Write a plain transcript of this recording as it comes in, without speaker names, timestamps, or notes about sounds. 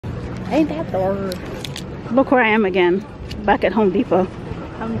Ain't that dark? Look where I am again. Back at Home Depot.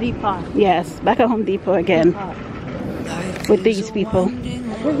 Home Depot. Yes, back at Home Depot again. With these people.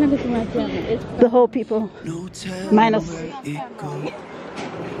 The whole people. Minus.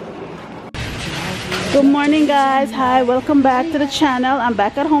 Good morning, guys. Hi, welcome back to the channel. I'm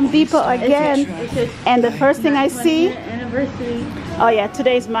back at Home Depot again. And the first thing I see. Oh yeah,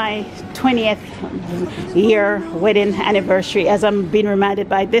 today's my 20th year wedding anniversary, as I'm being reminded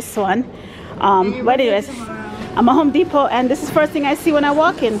by this one. But anyways, I'm at Home Depot and this is the first thing I see when I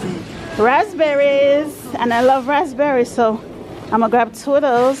walk in. Raspberries, and I love raspberries, so I'm gonna grab 2 of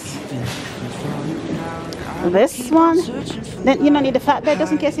those. This one, then you don't need the fat bed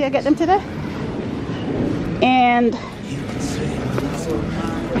just in case you get them today. And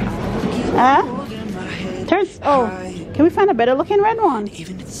oh, can we find a better looking red one?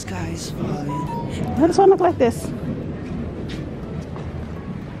 How does one look like this?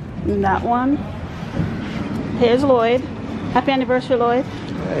 And that one. Here's Lloyd. Happy anniversary, Lloyd.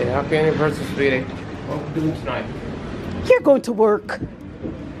 Hey, happy anniversary, sweetie. What are we doing tonight? You're going to work.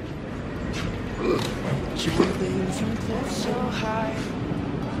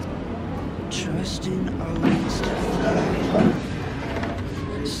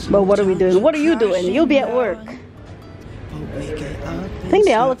 But what are we doing? What are you doing? You'll be at work. I think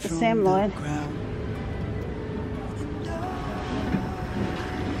they all look the same, Lloyd.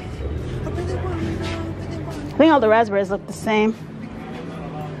 I think all the raspberries look the same.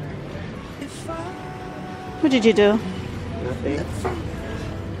 What did you do? Nothing.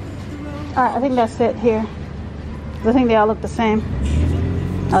 Alright, I think that's it here. I think they all look the same.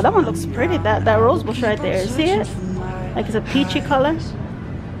 Oh, that one looks pretty. That rose bush right there. See it? Like it's a peachy color.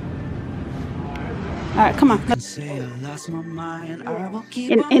 Alright, come on.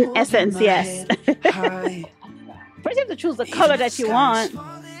 In essence, yes. First you have to choose the color that you want.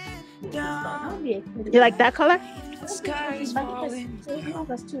 You like that color? That's too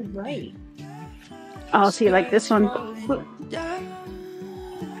bright. Oh, so you like this one? I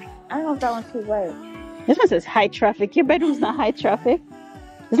don't know if that one's too bright. This one says high traffic. Your bedroom's not high traffic.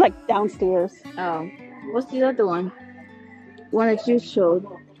 It's like downstairs. Oh. What's the other one? One that you showed.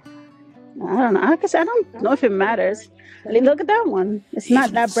 I don't know. I guess I don't know if it matters. Look at that one. It's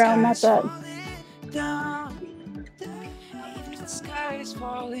not that brown, not that.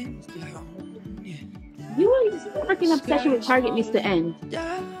 You really just freaking obsession with Target needs to end.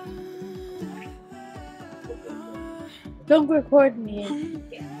 Don't record me.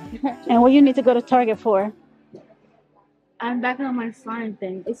 And what you need to go to Target for? I'm back on my slime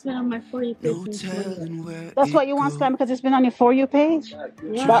thing. It's been on my For You page since Monday. That's what you want, slime, because it's been on your For You page?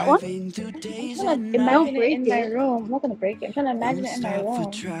 Yeah. That one? I'm trying to imagine it in my room. I'm not going to break it. I'm trying to imagine it in my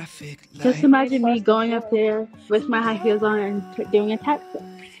room. Just imagine me going up there with my high heels on and doing a tap. I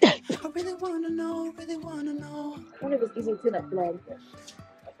wonder if it's easy to that blood.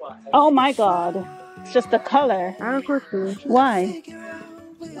 Oh my God. It's just the color. I record you. Why?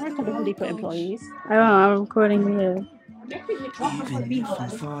 We're Home Depot employees. I don't know. I'm recording you. I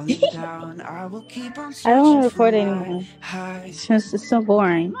don't want to record anymore. It's so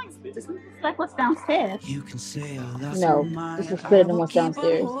boring. It's like what's downstairs. No, this is better than what's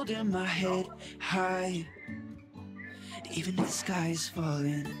downstairs. Even the sky is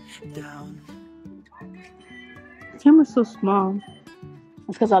falling down. The camera's so small.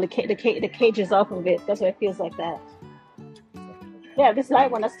 It's because all the cage is off of it. That's why it feels like that. Yeah, this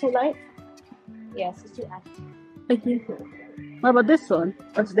light one, that's too light? Yes, it's too light. Thank you. What about this one?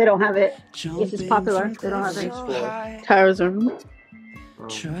 Or they don't have it. This is popular. They don't have it. Tires room.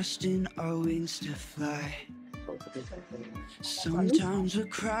 Trusting our wings to fly. Sometimes we're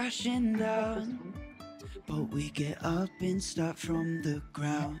crashing down, but we get up and start from the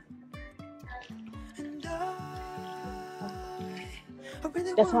ground.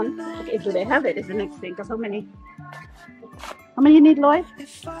 This one? Okay, do they have it? Is the next thing. Because how many you need, Lloyd?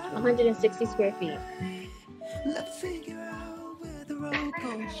 160 square feet. Let's figure out where the road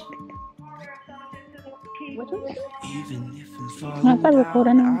goes. Even if I'm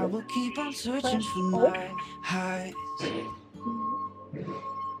falling down, I will keep on searching for my highs.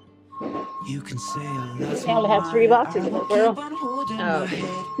 You can say I lost They only have 3 boxes in the world. Oh.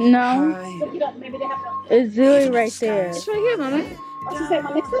 No. It's really right there. It's right here, Mama. What's it say,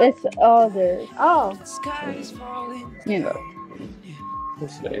 Mama? It's all there. Oh. You know.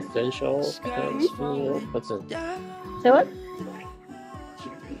 It's the essential. What's it? Say what?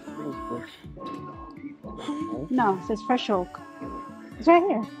 No, it says fresh oak. It's right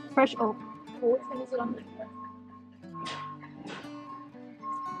here. Fresh oak. What thing is it on there?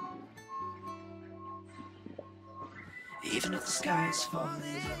 Even if the sky is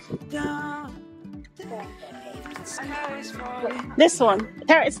falling down. Even if the sky is falling. This one.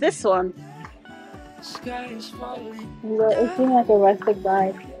 Here, it's this one. Sky is falling. It seems like a rustic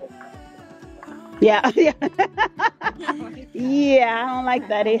vibe. Yeah, yeah. Yeah, I don't like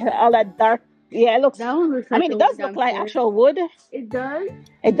that. All that dark. Yeah, it looks. That one looks I like mean, the it does wood look like downstairs. actual wood. It does.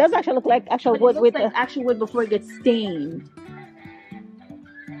 It does actually look like actual But wood it with looks like actual wood before it gets stained.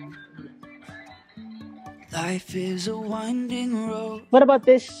 Life is a winding road. What about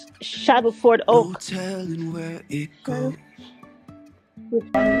this Shadowford No oak? telling where it goes.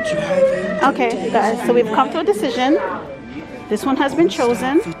 Okay, guys, so we've come to a decision. This one has been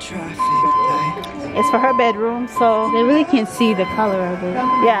chosen. For traffic light. It's for her bedroom, so They really can't see the color of it.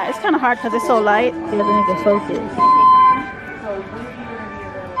 yeah, it's kind of hard because it's so light. It doesn't make it focus.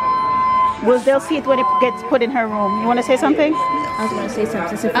 Well, they'll see it when it gets put in her room. You want to say something? I was going to say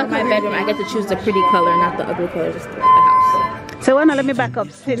something. Since for my bedroom, I get to choose the pretty color, not the ugly color, just throughout the house. So, Anna, let me back up.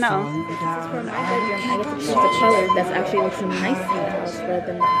 See now. For my bedroom, I get to choose the color that's actually looking nice in the house rather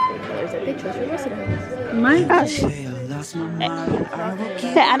than the ugly colors that they chose for the rest of the house. My Gosh. Say I lost my mind. I will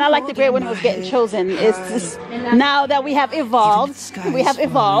keep Yeah, and I like the gray when it was getting chosen. It's just, now that we have evolved, we have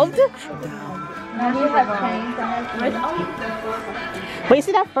evolved. But you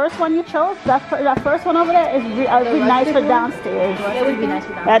see that first one you chose? That first one over there is really nice for downstairs. It would be nice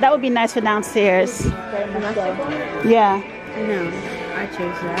for Yeah, that would be nice for downstairs. Yeah. No, I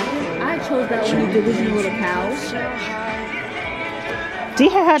chose that. I chose that one with the original little cows. Do you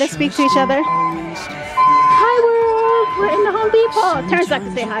hear how they speak to each other? Hi world, we're in the Home Depot. Terrence like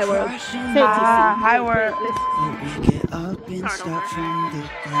to say hi world. Say it, TC. Hi world. get up and start from the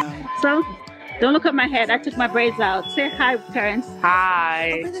ground. So, don't look at my head. I took my braids out. Say hi, Terrence.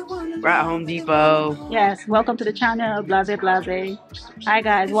 Hi. We're at Home Depot. Yes, welcome to the channel. Blase, blase. Hi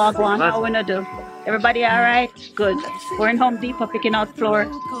guys, Wagwan. How we gonna do? Everybody all right? Good. We're in Home Depot picking out floor.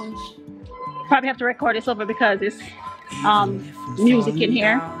 Probably have to record this over because it's music in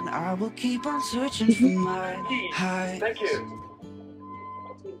here. I will keep on searching for my high. Thank you.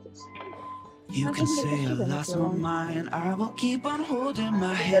 You can say I lost my mind. I will keep on holding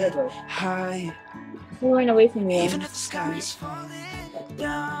my head high. We're going away from you. Even if the sky is falling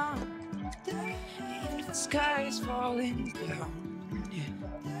down. Even if the sky is falling down.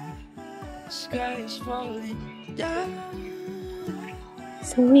 Yeah. The sky is falling down.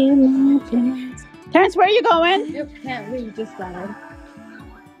 So we imagine. Terrence, where are you going? You can't leave just that.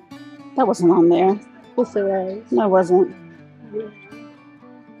 That wasn't on there. Yes, it was. No, it wasn't.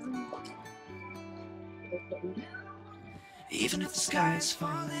 Even if the sky is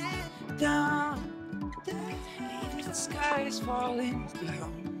falling down. Even if the sky is falling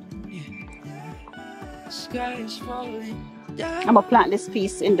down. Yeah. The sky is falling down. I'm gonna plant this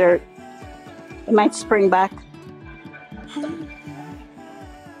piece in dirt. It might spring back.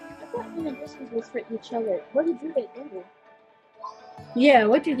 Was for each other. What did you get him? Yeah,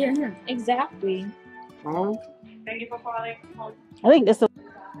 what did you get him? Exactly. Thank you for calling. I think this.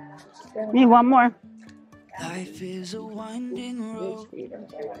 Need one more. Life is a winding road.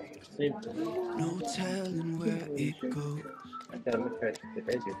 No telling where it goes.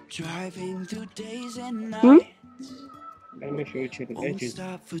 Driving through days and nights. Make sure you check the Won't edges.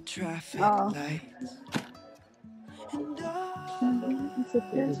 stop for traffic Oh. lights. And This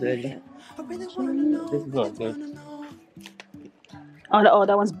is the edge. I really wanna know. This is not good. Oh,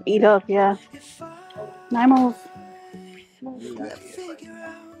 that one's beat up. Yeah. Now move. Figure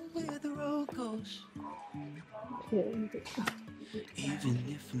out where the road goes. Even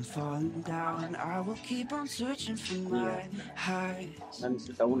if I'm falling down, I will keep on searching for my highs.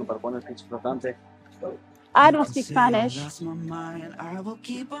 I don't speak Say I Spanish. lost my mind. I will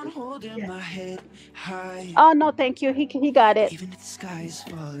keep on holding my head high. Oh no, thank you. He got it. Even if the sky is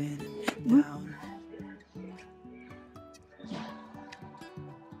falling down.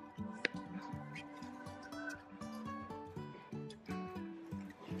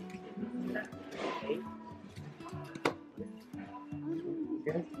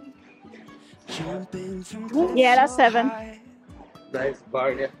 Jumping from Yeah, that's 7. high, Nice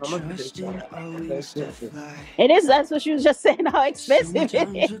bargain. How much is trusting it? always to fly. It is. That's what she was just saying. How expensive it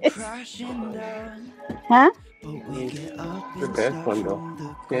Sometimes we're is. crashing down, Huh? but we get up The and best start one, though. from the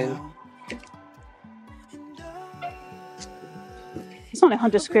Okay. ground. It's only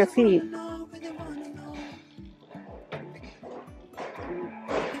 100 square feet.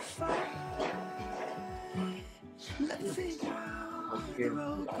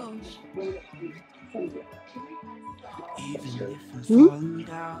 Even if I'm falling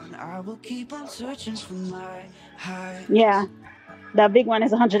down, I will keep on searching for my high. Yeah. That big one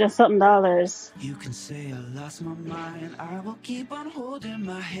is $100 and something. You can say I lost my mind. I will keep on holding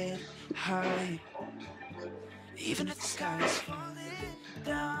my head high, even if the sky is falling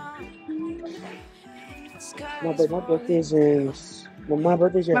down. No, but my birthday's is... Well, my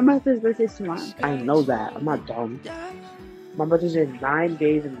birthday's My in... mother's birthday is tomorrow. I know that. I'm not dumb. My birthday's in 9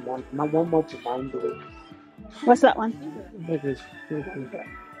 days and my 1 month is 9 days. What's that one?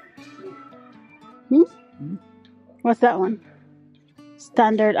 What's that one?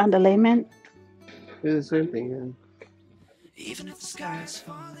 Standard underlayment. It's the same thing, yeah. Even if the sky is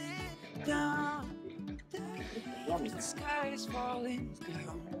falling down, even if the sky is falling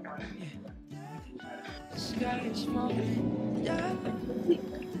down, the sky is falling down.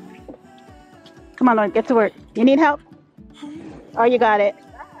 Come on, Lloyd, get to work. You need help? Oh, you got it.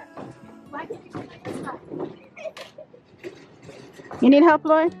 You need help,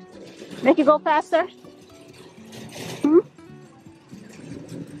 Lloyd? Make it go faster?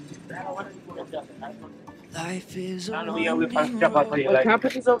 Life is a Can I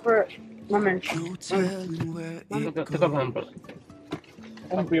put these over my man? no telling where it Take a hamper.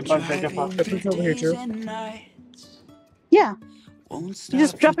 I'm going to put this over here too. Yeah. You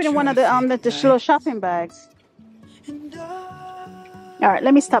just drop it in one of the little shopping bags. All right,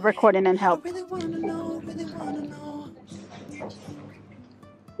 let me stop recording and help. Really wanna know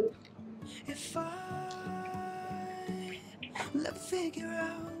if I let figure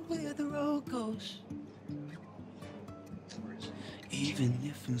out where the road goes. Even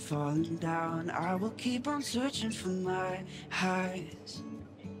if I'm falling down, I will keep on searching for my highs.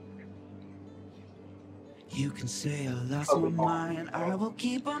 You can say I lost my mind. I will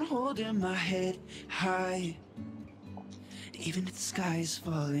keep on holding my head high, even if the sky is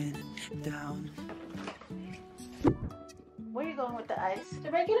falling down. Where are you going with the ice? To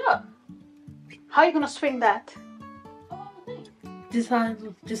break it up. How are you gonna swing that? Just how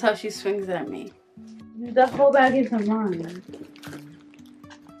she swings at me. The whole bag is mine.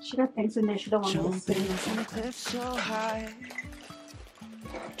 She got things in there she don't want to Jumping swing. from a cliff so high,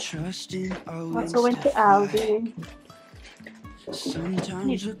 trusting always Let's go into to fly. Aldi.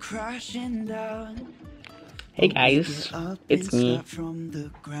 Sometimes we're crashing down. Hey guys, it's me. From the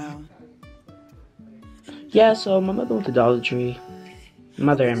ground. Yeah, so my mother went to Dollar Tree.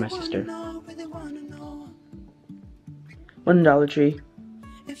 Mother and my sister. Went to Dollar Tree.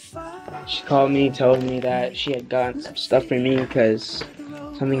 She called me, told me that she had gotten some stuff for me because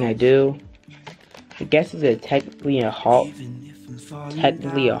something I do. I guess it's technically a haul of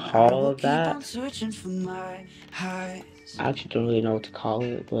that. I actually don't really know what to call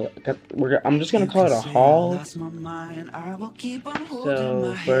it, but I'm just gonna call it a haul. So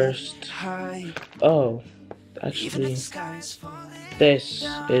first, oh, actually, this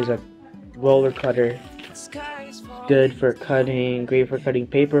is a roller cutter. Good for cutting, great for cutting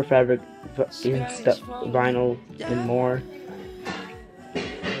paper, fabric, vinyl, and more.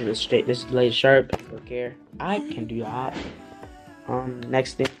 This blade sharp. Okay, I can do that.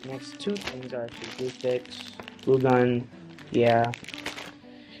 Next two things are actually glue sticks, glue gun, yeah.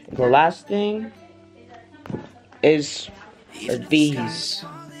 And the last thing is these.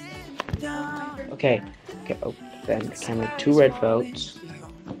 Okay. Oh, then the camera. 2 red felts.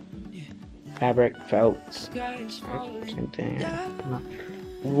 Fabric felt. Same thing.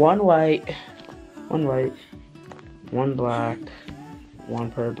 1 white, 1 black,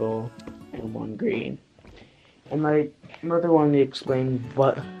 1 purple, and 1 green. And my mother wanted me to explain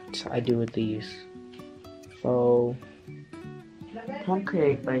what I do with these. So, I'm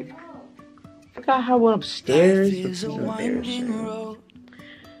creating like. I forgot how I went upstairs, but this is embarrassing.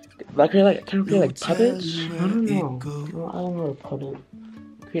 Like, can I create like puppets? I don't know. No, I don't know what a puppet.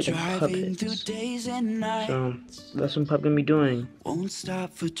 Create like puppets. So that's what I'm probably gonna be doing for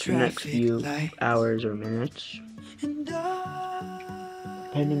the next few hours or minutes, depending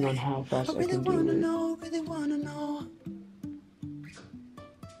on how fast I can do it. I don't know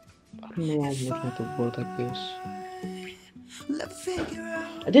why I'm looking at the world like this.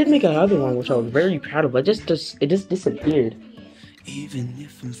 I did make another one which I was very proud of, but it just disappeared. Even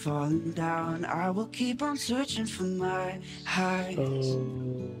if I'm falling down, I will keep on searching for my highs.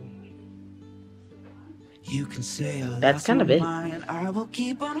 You can say that's kind of it. I will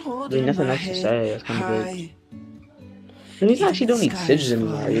keep on holding. There's nothing else to say. That's kind of it. And these actually don't need scissors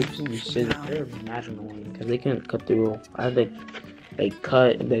anymore. They used to use scissors. They're imaginable because they couldn't cut through. I had like they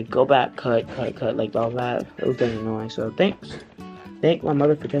cut and they go back, cut like all that. It was getting annoying. So thanks. Thank my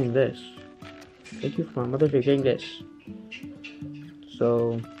mother for getting this. Thank you for my mother for getting this.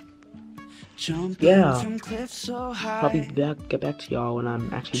 So yeah, probably get back to y'all when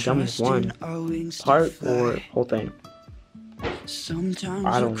I'm actually done with one part or whole thing.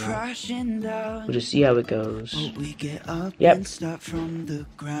 I don't know. We'll just see how it goes. Yep.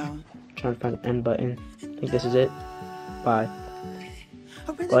 Trying to find the end button. I think this is it. Bye.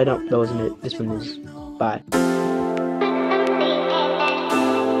 Oh, I don't. That wasn't it. This one is. Bye.